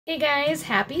Hey guys,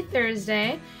 happy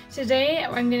Thursday. Today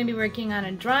I'm going to be working on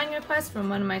a drawing request from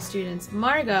one of my students,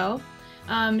 Margot.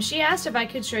 She asked if I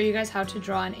could show you guys how to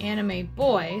draw an anime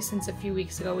boy, since a few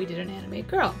weeks ago we did an anime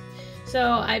girl. So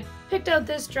I picked out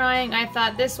this drawing. I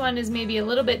thought this one is maybe a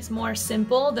little bit more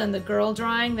simple than the girl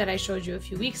drawing that I showed you a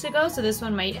few weeks ago, so this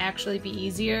one might actually be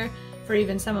easier for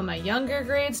even some of my younger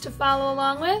grades to follow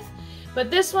along with.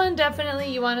 But this one,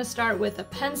 definitely you want to start with a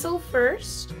pencil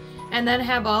first, and then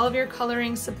have all of your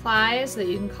coloring supplies so that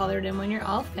you can color it in when you're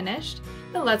all finished.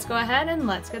 So let's go ahead and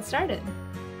let's get started.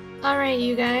 Alright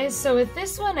you guys, so with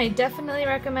this one I definitely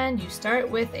recommend you start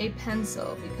with a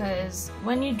pencil, because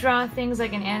when you draw things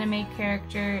like an anime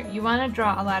character, you want to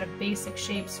draw a lot of basic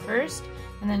shapes first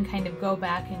and then kind of go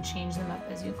back and change them up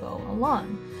as you go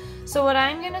along. So what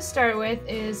I'm going to start with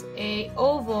is a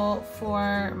oval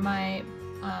for my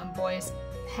boy's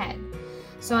head.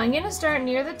 So I'm going to start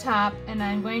near the top, and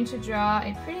I'm going to draw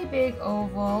a pretty big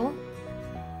oval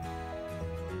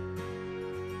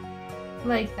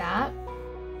like that.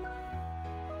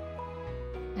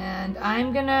 And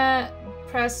I'm going to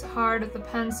press hard with the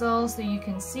pencil so you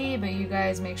can see, but you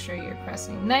guys make sure you're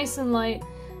pressing nice and light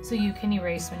so you can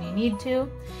erase when you need to.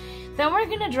 Then we're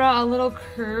going to draw a little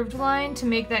curved line to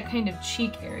make that kind of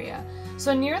cheek area.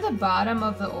 So near the bottom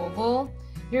of the oval,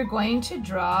 you're going to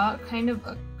draw kind of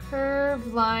a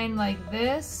curved line like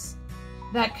this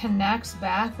that connects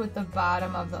back with the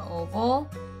bottom of the oval.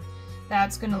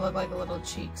 That's going to look like a little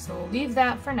cheek, so we'll leave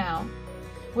that for now.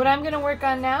 What I'm going to work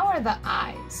on now are the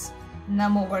eyes, and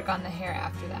then we'll work on the hair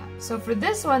after that. So for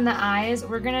this one, the eyes,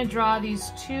 we're going to draw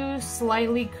these two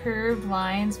slightly curved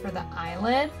lines for the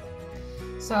eyelid.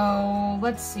 So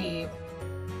let's see.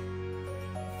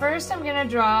 First, I'm going to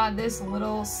draw this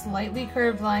little slightly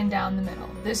curved line down the middle.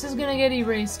 This is going to get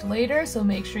erased later, so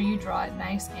make sure you draw it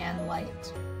nice and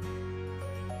light.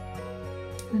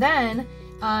 Then,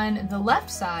 on the left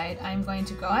side, I'm going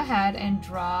to go ahead and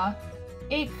draw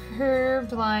a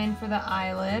curved line for the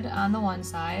eyelid on the one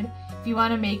side. If you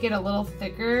want to make it a little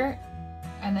thicker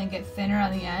and then get thinner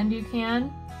on the end, you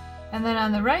can. And then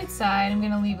on the right side, I'm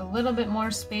going to leave a little bit more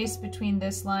space between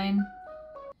this line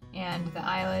and the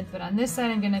eyelid, but on this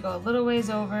side I'm going to go a little ways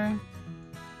over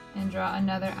and draw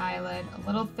another eyelid, a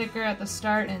little thicker at the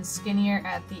start and skinnier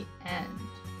at the end.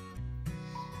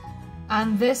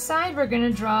 On this side we're going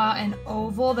to draw an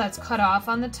oval that's cut off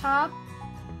on the top,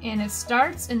 and it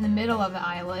starts in the middle of the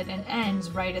eyelid and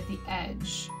ends right at the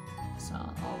edge. So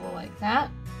oval like that.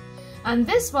 On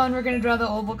this one we're going to draw the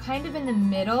oval kind of in the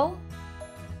middle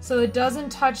so it doesn't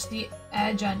touch the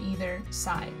edge on either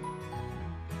side.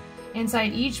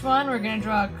 Inside each one, we're going to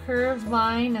draw a curved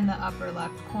line in the upper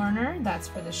left corner. That's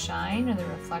for the shine or the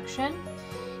reflection.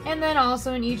 And then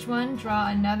also in each one, draw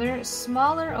another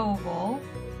smaller oval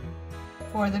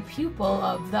for the pupil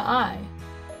of the eye.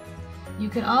 You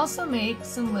can also make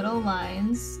some little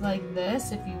lines like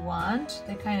this if you want.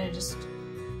 They kind of just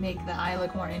make the eye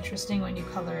look more interesting when you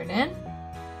color it in.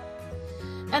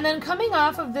 And then coming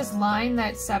off of this line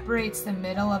that separates the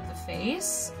middle of the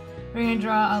face, we're going to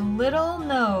draw a little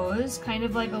nose, kind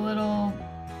of like a little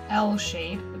L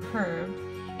shape, curved.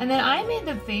 And then I made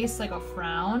the face like a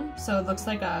frown, so it looks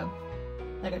like a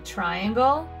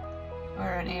triangle or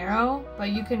an arrow, but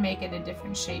you can make it a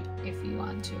different shape if you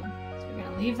want to. So we're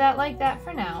going to leave that like that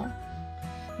for now.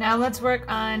 Now let's work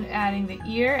on adding the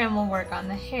ear, and we'll work on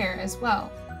the hair as well.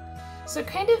 So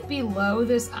kind of below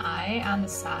this eye on the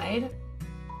side,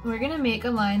 we're going to make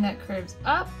a line that curves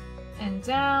up and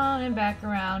down and back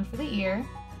around for the ear,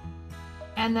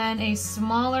 and then a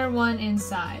smaller one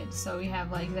inside, so we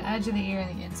have like the edge of the ear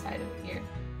and the inside of the ear.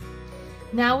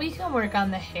 Now we can work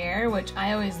on the hair, which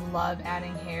I always love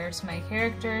adding hair to my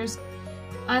characters.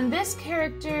 On this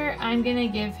character, I'm gonna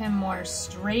give him more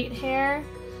straight hair,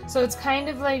 so it's kind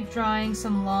of like drawing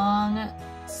some long,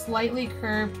 slightly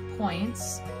curved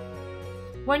points.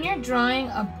 When you're drawing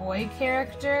a boy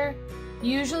character,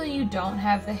 usually you don't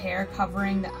have the hair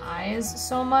covering the eyes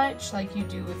so much like you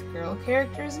do with girl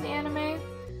characters in anime.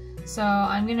 So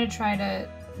I'm going to try to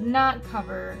not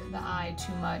cover the eye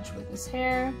too much with this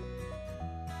hair.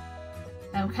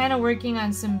 I'm kind of working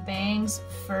on some bangs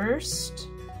first,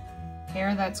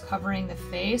 hair that's covering the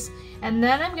face, and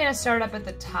then I'm going to start up at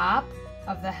the top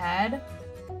of the head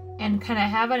and kind of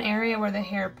have an area where the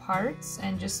hair parts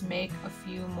and just make a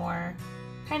few more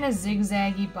kind of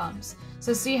zigzaggy bumps.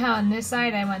 So see how on this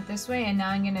side I went this way, and now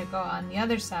I'm going to go on the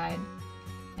other side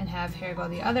and have hair go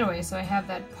the other way. So I have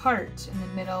that part in the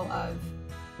middle of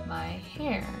my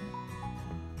hair.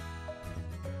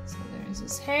 So there's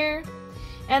his hair.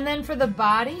 And then for the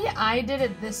body, I did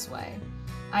it this way.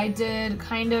 I did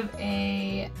kind of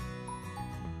a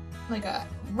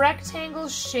rectangle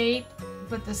shape,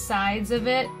 but the sides of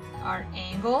it are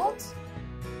angled.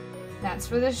 That's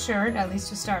for the shirt, at least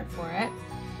to start for it.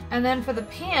 And then for the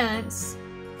pants,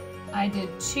 I did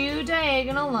 2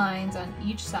 diagonal lines on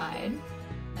each side,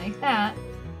 like that.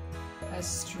 A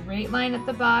straight line at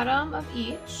the bottom of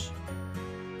each,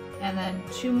 and then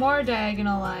 2 more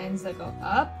diagonal lines that go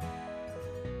up,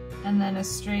 and then a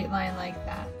straight line like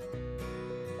that.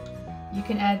 You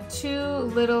can add 2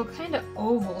 little kind of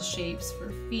oval shapes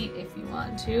for feet if you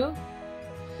want to.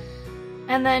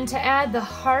 And then to add the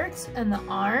heart and the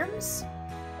arms,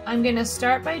 I'm going to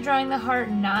start by drawing the heart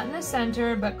not in the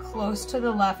center but close to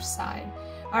the left side.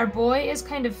 Our boy is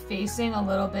kind of facing a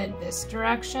little bit this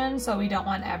direction, so we don't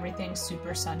want everything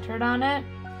super centered on it.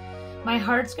 My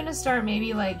heart's going to start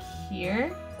maybe like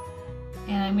here,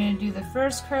 and I'm going to do the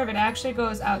first curve. It actually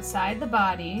goes outside the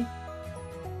body,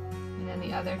 and then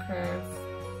the other curve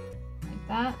like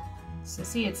that. So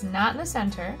see, it's not in the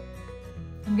center.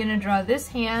 I'm going to draw this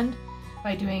hand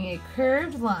by doing a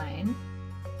curved line,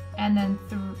 and then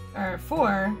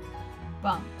 4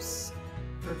 bumps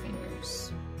for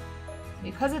fingers.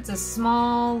 Because it's a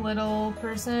small little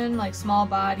person, like small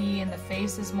body, and the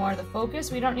face is more the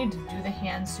focus, we don't need to do the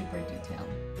hands super detailed.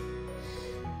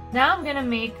 Now I'm gonna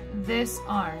make this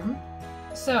arm.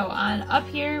 So on up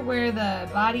here where the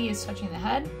body is touching the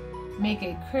head, make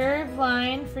a curved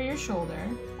line for your shoulder,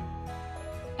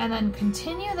 and then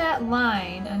continue that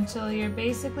line until you're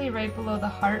basically right below the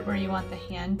heart where you want the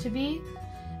hand to be.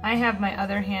 I have my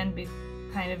other hand be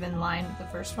kind of in line with the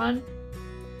first one.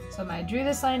 So I drew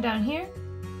this line down here,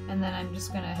 and then I'm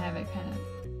just going to have it kind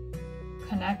of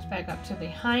connect back up to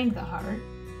behind the heart.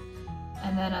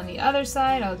 And then on the other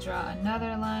side, I'll draw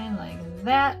another line like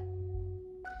that.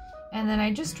 And then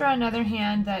I just draw another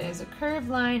hand that is a curved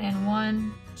line, and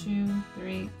 1, 2,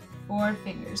 3, 4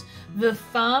 fingers. The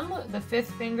thumb, the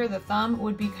 5th finger, the thumb,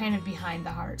 would be kind of behind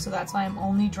the heart, so that's why I'm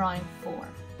only drawing 4.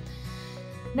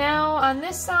 Now on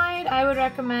this side, I would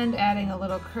recommend adding a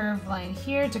little curved line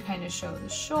here to kind of show the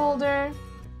shoulder,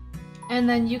 and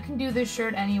then you can do this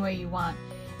shirt any way you want.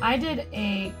 I did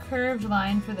a curved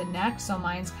line for the neck, so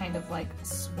mine's kind of like a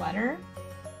sweater,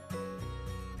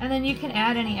 and then you can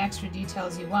add any extra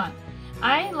details you want.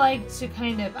 I like to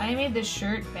I made this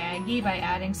shirt baggy by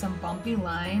adding some bumpy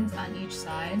lines on each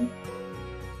side,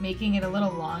 making it a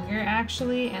little longer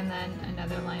actually, and then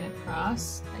another line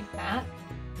across like that.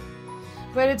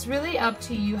 But it's really up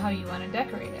to you how you want to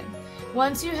decorate it.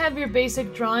 Once you have your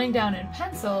basic drawing down in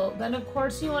pencil, then of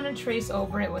course you want to trace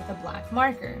over it with a black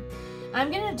marker. I'm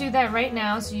going to do that right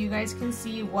now so you guys can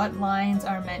see what lines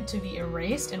are meant to be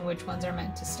erased and which ones are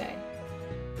meant to stay.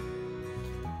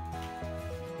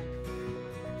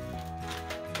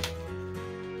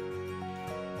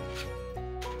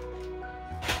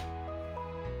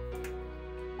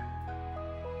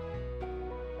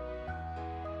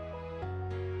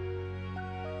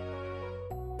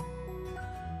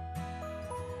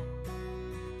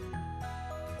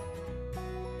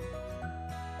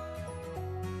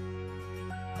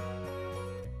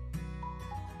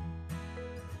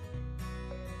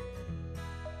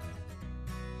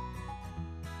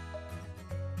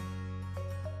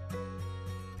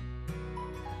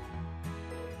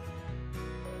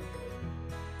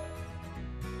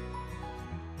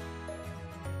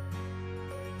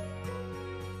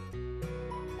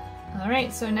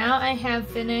 Alright, so now I have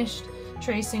finished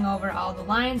tracing over all the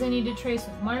lines I need to trace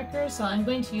with marker, so I'm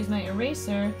going to use my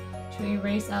eraser to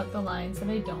erase out the lines that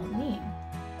I don't need.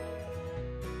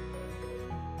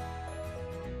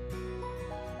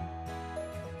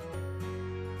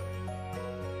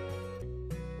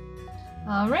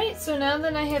 Alright, so now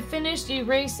that I have finished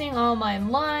erasing all my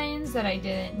lines that I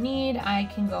didn't need, I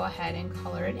can go ahead and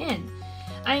color it in.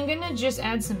 I'm going to just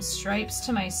add some stripes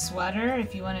to my sweater.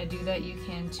 If you want to do that, you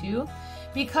can too.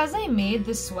 Because I made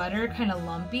the sweater kind of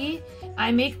lumpy,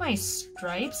 I make my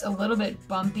stripes a little bit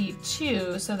bumpy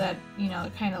too, so that, you know,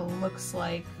 it kind of looks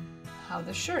like how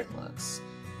the shirt looks.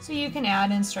 So you can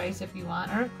add in stripes if you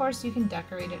want, or of course you can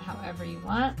decorate it however you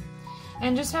want.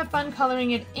 And just have fun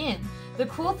coloring it in. The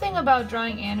cool thing about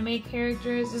drawing anime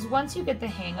characters is once you get the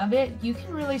hang of it, you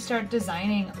can really start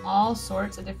designing all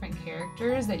sorts of different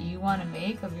characters that you want to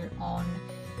make of your own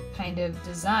kind of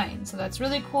design. So that's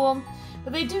really cool,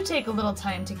 but they do take a little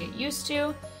time to get used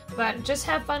to, but just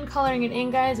have fun coloring it in,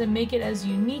 guys, and make it as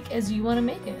unique as you want to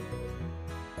make it.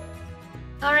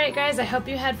 Alright guys, I hope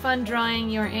you had fun drawing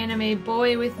your anime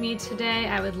boy with me today.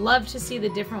 I would love to see the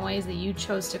different ways that you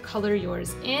chose to color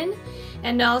yours in.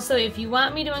 And also, if you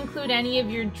want me to include any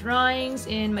of your drawings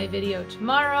in my video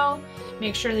tomorrow,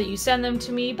 make sure that you send them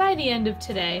to me by the end of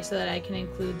today so that I can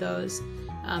include those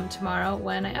tomorrow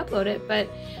when I upload it. But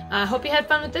I hope you had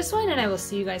fun with this one, and I will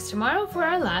see you guys tomorrow for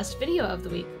our last video of the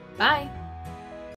week. Bye!